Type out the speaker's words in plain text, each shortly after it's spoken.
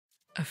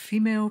A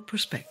female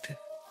perspective.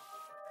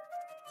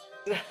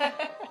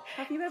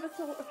 Have you ever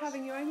thought of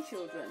having your own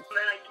children? And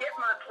I get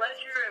my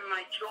pleasure and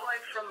my joy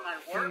from my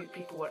work. Who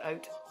people were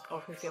out or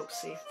who felt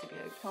safe to be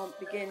out. Can't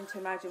begin to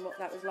imagine what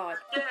that was like.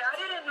 Yeah, I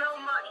didn't know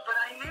much, but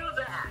I knew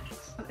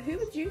that. Who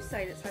would you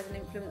say that's had an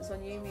influence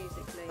on you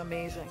musically?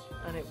 Amazing,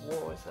 and it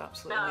was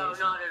absolutely No,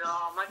 amazing. not at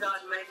all. My God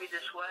made me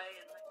this way.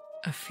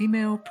 A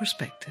female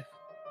perspective.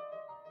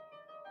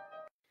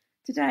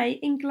 Today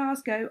in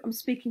Glasgow, I'm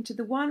speaking to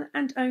the one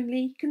and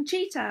only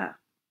Conchita.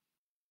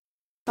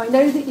 I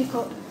know that you've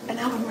got an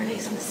album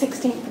release on the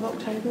 16th of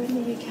October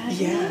in the UK.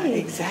 Yeah,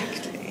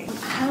 exactly.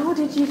 How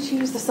did you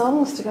choose the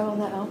songs to go on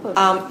that album?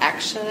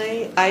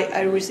 Actually,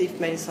 I received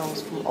many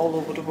songs from all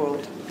over the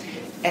world.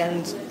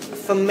 And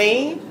for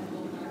me,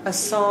 a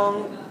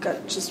song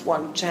got just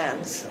one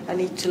chance. I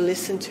need to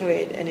listen to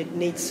it and it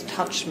needs to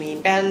touch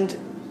me. And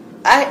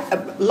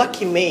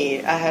lucky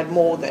me, I had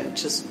more than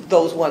just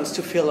those ones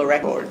to fill a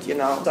record, you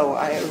know. So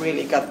I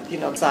really got,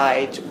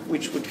 side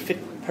which would fit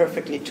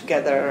perfectly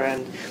together,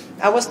 and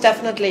I was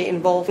definitely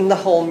involved in the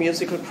whole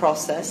musical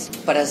process.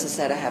 But as I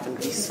said, I haven't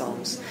released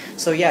songs.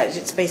 So yeah,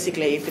 it's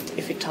basically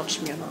if it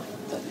touched me or not.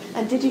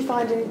 And did you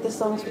find any of the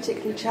songs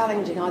particularly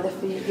challenging, either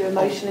for you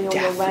emotionally or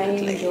your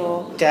range?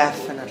 Or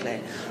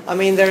Definitely. I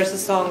mean, there's a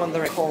song on the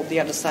record called "The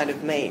Other Side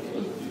of Me,"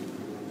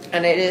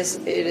 and it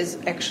is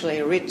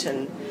actually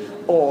written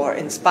or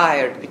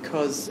inspired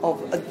because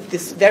of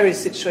this very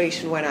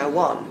situation when I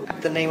won.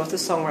 The name of the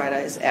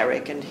songwriter is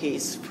Eric, and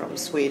he's from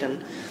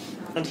Sweden.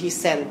 And he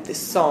sent this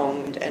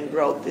song and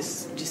wrote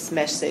this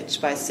message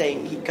by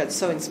saying he got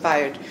so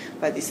inspired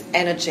by this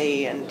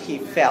energy and he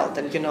felt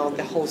and,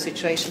 the whole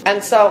situation.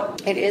 And so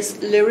it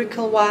is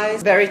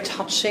lyrical-wise very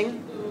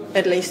touching,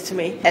 at least to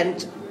me,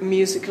 and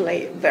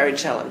musically very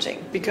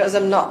challenging because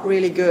I'm not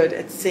really good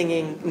at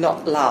singing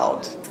not loud.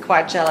 It's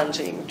quite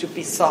challenging to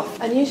be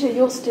soft. And usually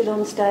you're still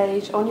on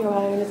stage on your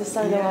own as a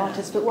solo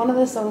artist, but one of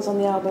the songs on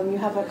the album you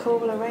have a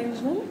choral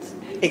arrangement.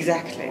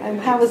 Exactly. And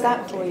how was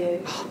that for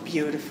you? Oh,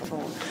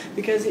 beautiful,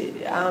 because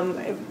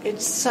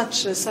it's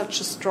such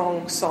a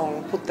strong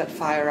song. Put that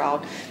fire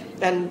out,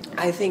 and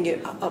I think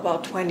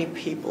about 20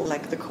 people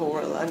like the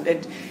choral, and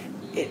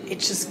it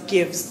just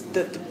gives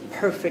the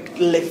perfect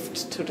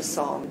lift to the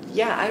song.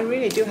 Yeah, I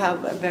really do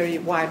have a very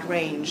wide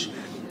range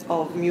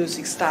of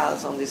music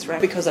styles on this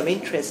record because I'm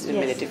interested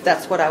in it.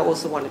 That's what I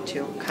also wanted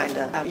to kind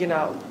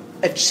of,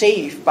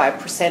 achieve by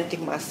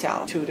presenting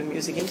myself to the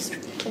music industry.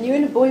 And you were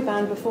in a boy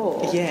band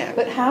before. Yeah.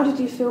 But how did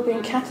you feel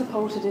being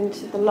catapulted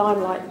into the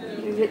limelight?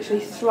 You literally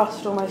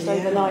thrust almost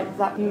overnight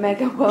that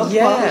mega worldwide.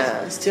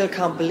 Yeah, I still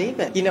can't believe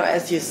it.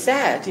 As you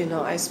said,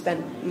 I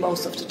spent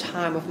most of the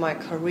time of my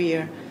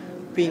career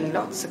being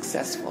not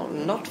successful,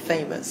 not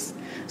famous.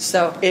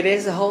 So it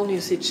is a whole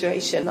new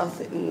situation,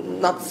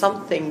 not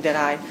something that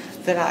I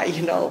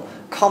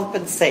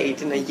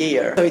compensate in a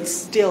year. So it's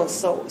still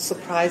so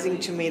surprising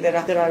to me that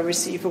I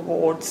receive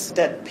awards,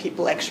 that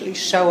people actually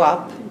show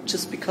up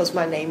just because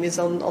my name is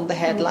on the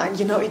headline.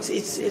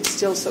 It's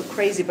still so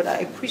crazy, but I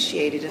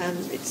appreciate it, and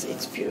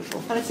it's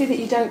beautiful. And I see that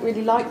you don't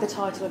really like the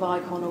title of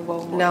icon or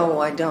role model. No,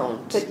 I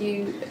don't. But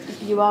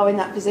you are in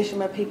that position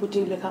where people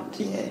do look up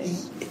to you.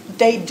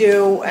 They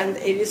do, and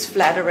it is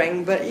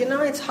flattering, but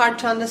it's hard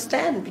to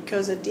understand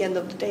because at the end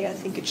of the day I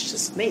think it's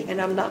just me,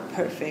 and I'm not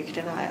perfect,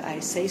 and I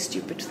say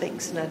stupid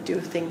things and I do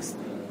things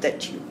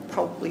that you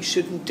probably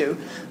shouldn't do,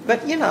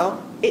 but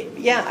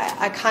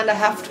I kind of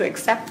have to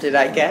accept it,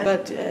 I guess,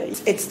 but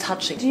it's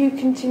touching. Do you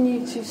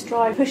continue to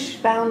strive, push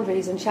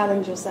boundaries and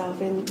challenge yourself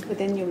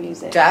within your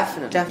music?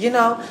 Definitely.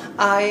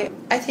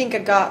 I think I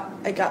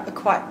got a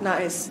quite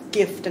nice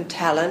gift and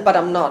talent, but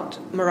I'm not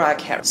Mariah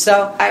Carey.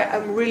 So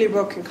I'm really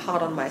working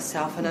hard on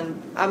myself,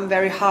 and I'm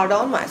very hard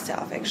on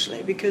myself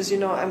actually, because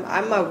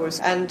I'm my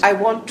worst, and I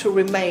want to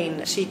remain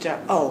Conchita.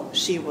 Oh,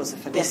 she was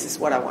this is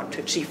what I want to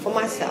achieve for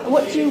myself.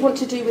 What do you want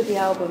to do with the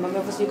album? I mean,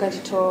 obviously you're going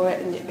to tour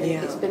it, and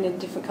it's been in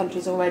different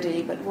countries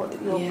already, but what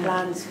are your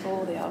plans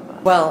for the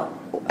album? Well,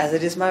 as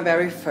it is my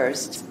very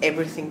first,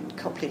 everything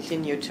completely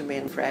new to me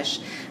and fresh,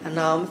 and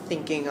now I'm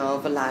thinking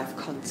of a live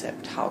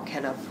concept. How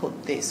can I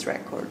put this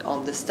record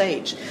on the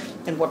stage,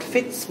 and what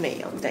fits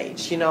me on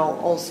stage?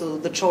 Also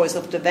the choice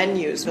of the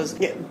venues, because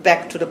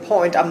back to the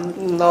point,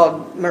 I'm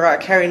not Mariah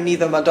Carey,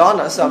 neither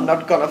Madonna, so I'm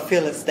not gonna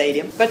fill a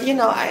stadium. But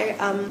I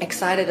am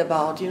excited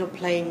about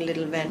playing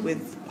little venue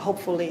with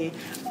hopefully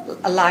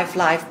a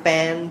live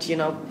band,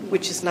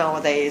 which is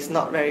nowadays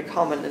not very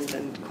common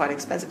and quite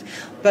expensive.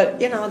 But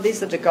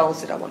these are the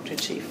goals that I want to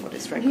achieve for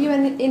this record. Are you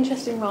an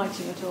interest in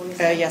writing at all?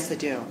 Yes,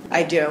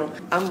 I do.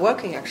 I'm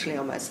working actually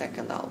on my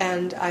second album,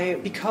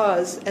 and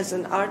because as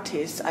an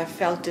artist I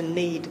felt the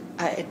need,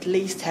 I at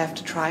least have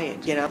to try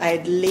it. I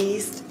at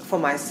least for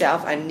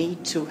myself I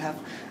need to have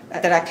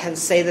that I can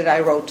say that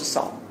I wrote the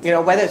song,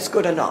 whether it's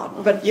good or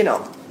not. But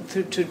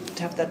to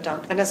have that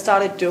done. And I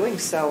started doing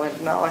so,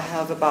 and now I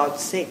have about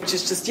 6. Which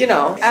is just, you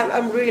know,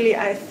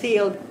 I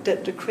feel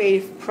that the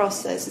creative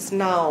process is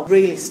now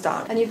really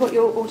starting. And you've got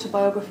your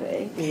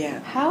autobiography. Yeah.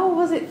 How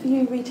was it for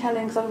you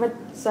retelling, because I've read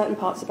certain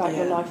parts about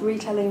your life,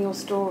 retelling your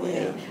story?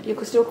 Yeah.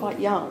 You're still quite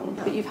young,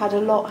 but you've had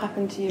a lot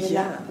happen to you in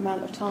Yeah. that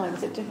amount of time.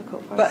 Is it a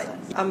difficult process?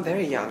 But I'm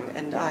very young,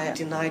 and I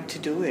denied to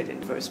do it in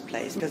the first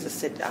place because I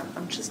said,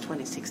 I'm just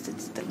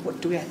 26,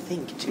 what do I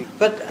think to?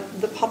 But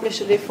the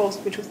publisher, they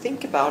forced me to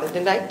think about it,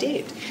 and I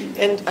did.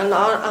 And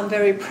I'm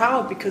very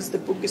proud because the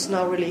book is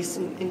now released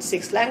in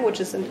 6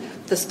 languages, and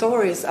the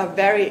stories are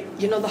very,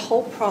 you know, the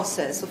whole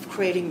process of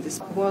creating this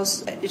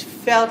it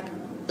felt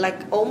like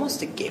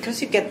almost a gift,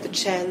 because you get the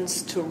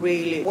chance to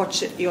really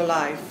watch your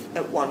life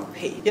at one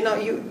piece. You know,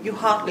 you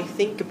hardly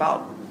think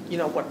about, you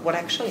know, what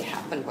actually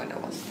happened when I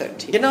was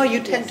 13. You know, you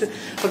tend to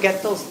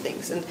forget those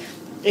things. And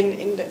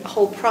in the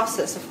whole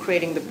process of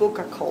creating the book,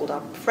 I called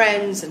up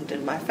friends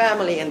and my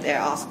family, and I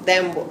asked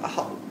them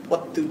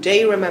what do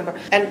they remember.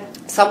 And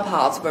some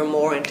parts were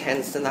more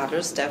intense than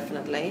others,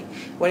 definitely.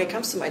 When it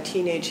comes to my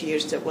teenage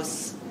years, that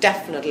was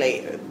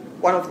definitely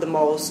one of the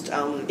most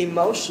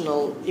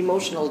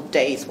emotional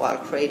days while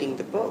creating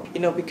the book. You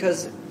know,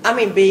 because, I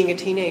mean, being a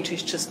teenager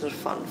is just not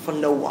fun for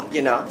no one,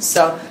 you know.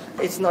 So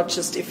it's not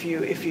just if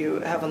you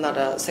have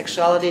another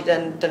sexuality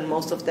than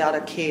most of the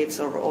other kids,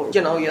 or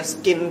you know, your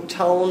skin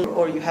tone,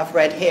 or you have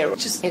red hair.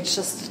 It's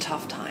just a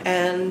tough time.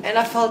 And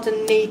I felt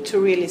a need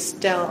to really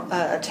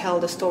tell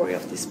the story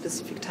of this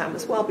specific time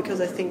as well, because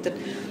I think that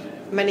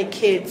many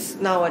kids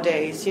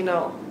nowadays, you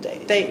know,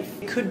 they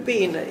could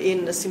be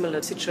in a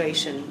similar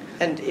situation,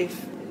 and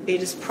if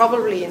it is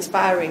probably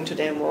inspiring to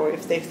them, or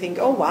if they think,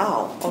 oh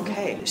wow,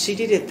 okay, she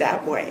did it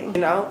that way, you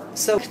know.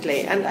 So,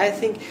 and I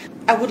think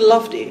I would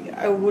love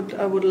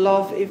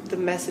if the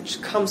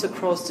message comes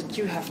across that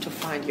you have to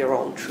find your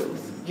own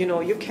truth. You know,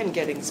 you can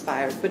get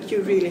inspired, but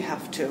you really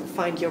have to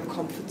find your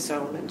comfort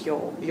zone and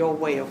your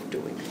way of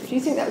doing things. Do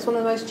you think that was one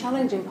of the most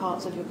challenging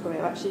parts of your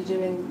career, actually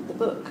doing the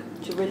book,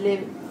 to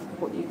relive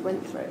what you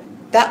went through?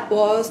 That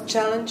was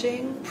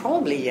challenging?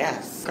 Probably,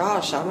 yes.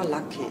 Gosh, I'm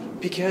lucky.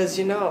 Because,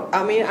 you know,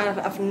 I mean,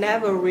 I've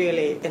never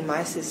really, in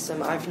my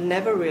system, I've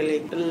never really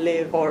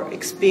lived or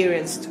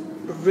experienced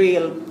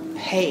real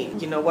pain.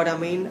 You know what I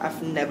mean?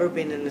 I've never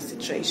been in a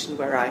situation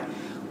where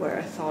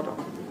I thought,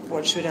 oh,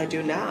 what should I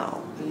do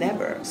now?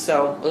 Never.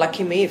 So,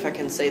 lucky me if I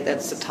can say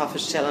that's the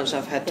toughest challenge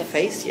I've had to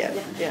face yet.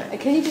 Yeah.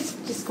 And can you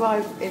just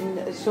describe in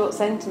a short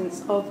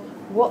sentence of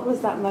what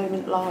was that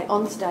moment like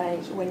on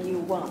stage when you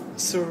won?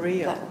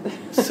 Surreal.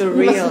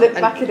 You must look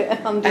back at it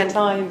 100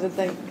 times and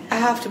think... I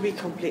have to be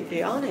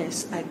completely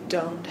honest, I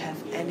don't have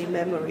any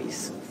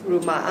memories through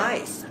my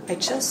eyes. I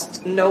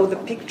just know the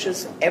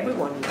pictures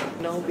everyone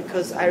knows,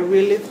 because I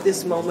relived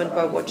this moment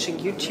by watching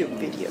YouTube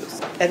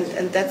videos.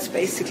 And that's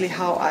basically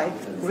how I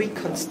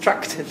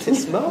reconstructed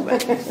this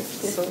moment.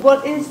 So,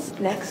 what is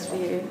next for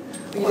you?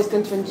 Are you just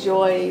going to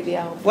enjoy the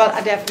album? Well,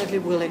 I definitely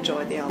will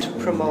enjoy the album, to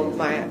promote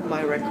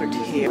my record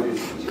here.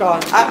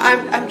 God,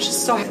 I'm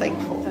just so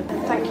thankful.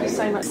 Thank you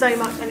so much,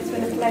 and it's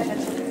been a pleasure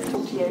to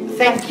talk to you.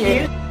 Thank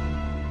you.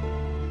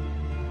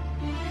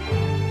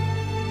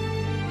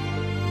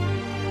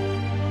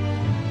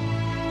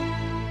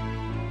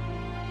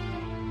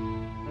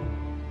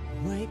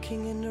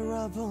 Waking in the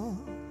rubble,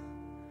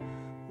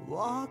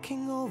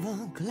 walking over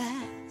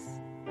glass.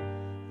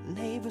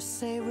 Neighbors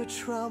say we're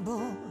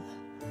trouble.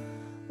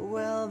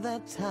 Well,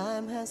 that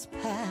time has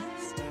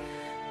passed.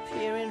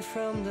 Peering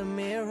from the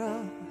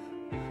mirror,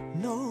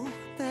 no,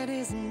 that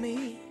isn't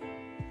me.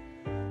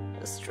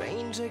 A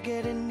stranger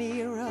getting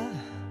nearer.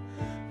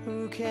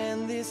 Who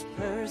can this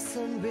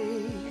person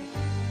be?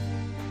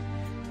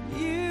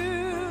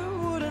 You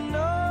wouldn't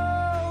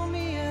know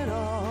me at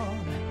all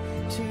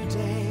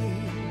today.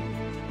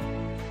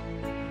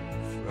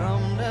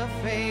 From the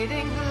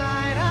fading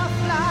light I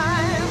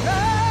fly,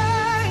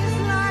 rise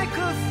like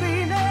a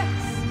phoenix,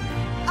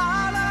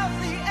 out of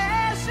the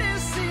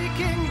ashes,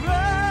 seeking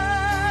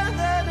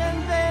rather than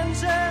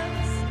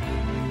vengeance.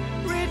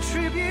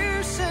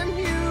 Retribution,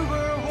 you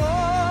were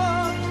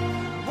warned.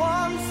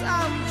 Once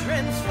I'm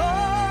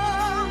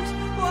transformed,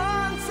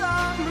 once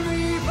I'm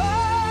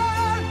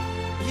reborn,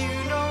 you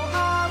know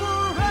I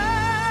will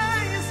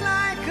rise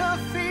like a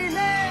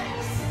phoenix,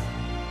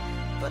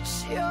 but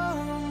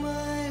you're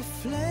my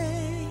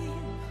flame.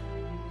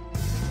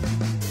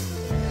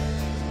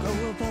 Go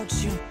about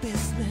your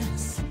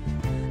business,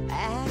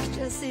 act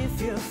as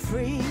if you're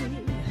free.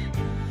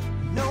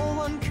 No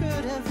one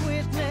could have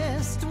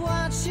witnessed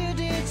what you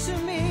did to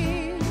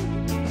me,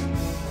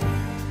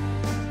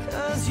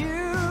 'cause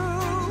you